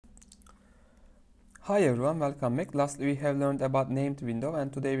Hi everyone, welcome back. Lastly we have learned about named window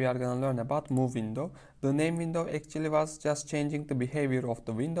and today we are gonna learn about move window. The name window actually was just changing the behavior of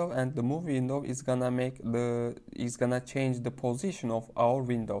the window, and the move window is gonna change the position of our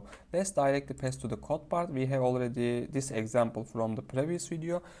window. Let's directly pass to the code part. We have already this example from the previous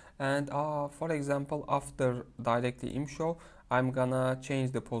video, and for example, after directly im show, I'm gonna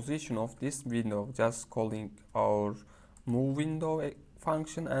change the position of this window, just calling our move window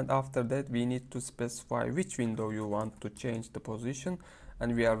function, and after that we need to specify which window you want to change the position,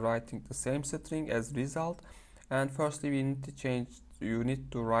 and we are writing the same string as result. And firstly we need to change, you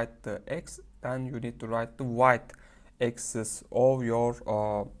need to write the x, then you need to write the white axis of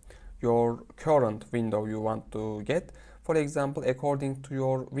your current window you want to get. For example, according to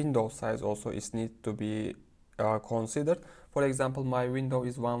your window size also is need to be considered. For example, my window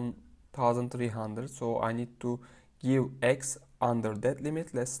is 1300, so I need to give x under that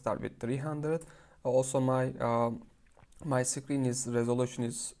limit. Let's start with 300. Also my screen is resolution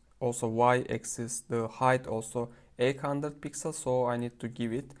is also y-axis, the height also 800 pixels, so I need to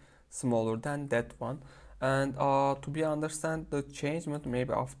give it smaller than that one. And to be understand the changement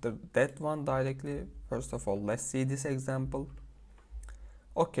maybe after that one directly, first of all let's see this example.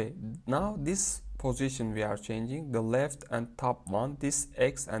 Okay, now this position we are changing, the left and top one, this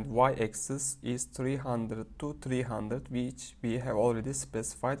x and y axis is 300 to 300, which we have already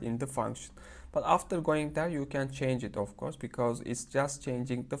specified in the function. But after going there you can change it, of course, because it's just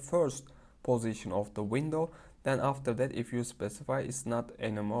changing the first position of the window. Then after that, if you specify, it's not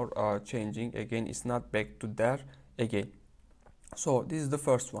anymore changing again, it's not back to there again. So this is the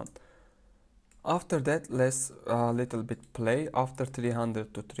first one. After that, let's little bit play. After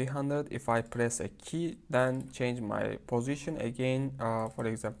 300 to 300, if I press a key, then change my position again, for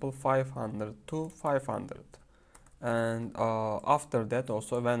example 500 to 500. And after that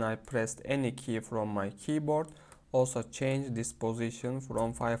also, when I pressed any key from my keyboard, also change this position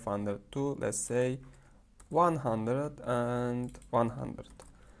from 500 to, let's say, 100 and 100.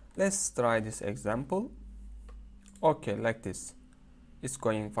 Let's try this example. Okay, like this. It's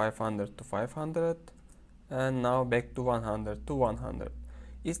going 500 to 500, and now back to 100 to 100.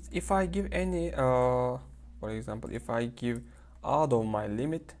 If I give any for example, if I give out of my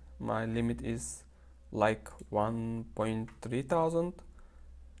limit is like 1.3 thousand,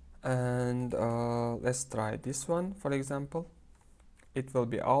 and let's try this one. For example, it will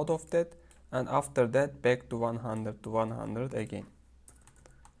be out of that, and after that back to 100 to 100 again.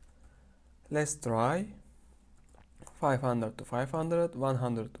 Let's try 500 to 500,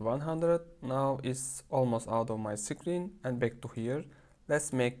 100 to 100. Now it's almost out of my screen and back to here.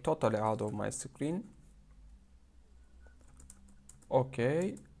 Let's make totally out of my screen.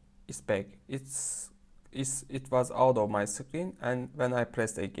 Okay, it's back. It was out of my screen, and when I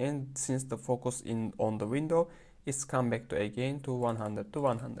pressed again, since the focus on the window, it's come back to again to 100 to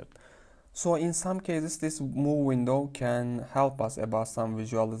 100. So in some cases this move window can help us about some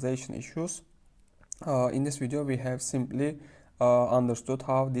visualization issues. In this video we have simply understood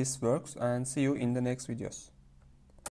how this works, and see you in the next videos.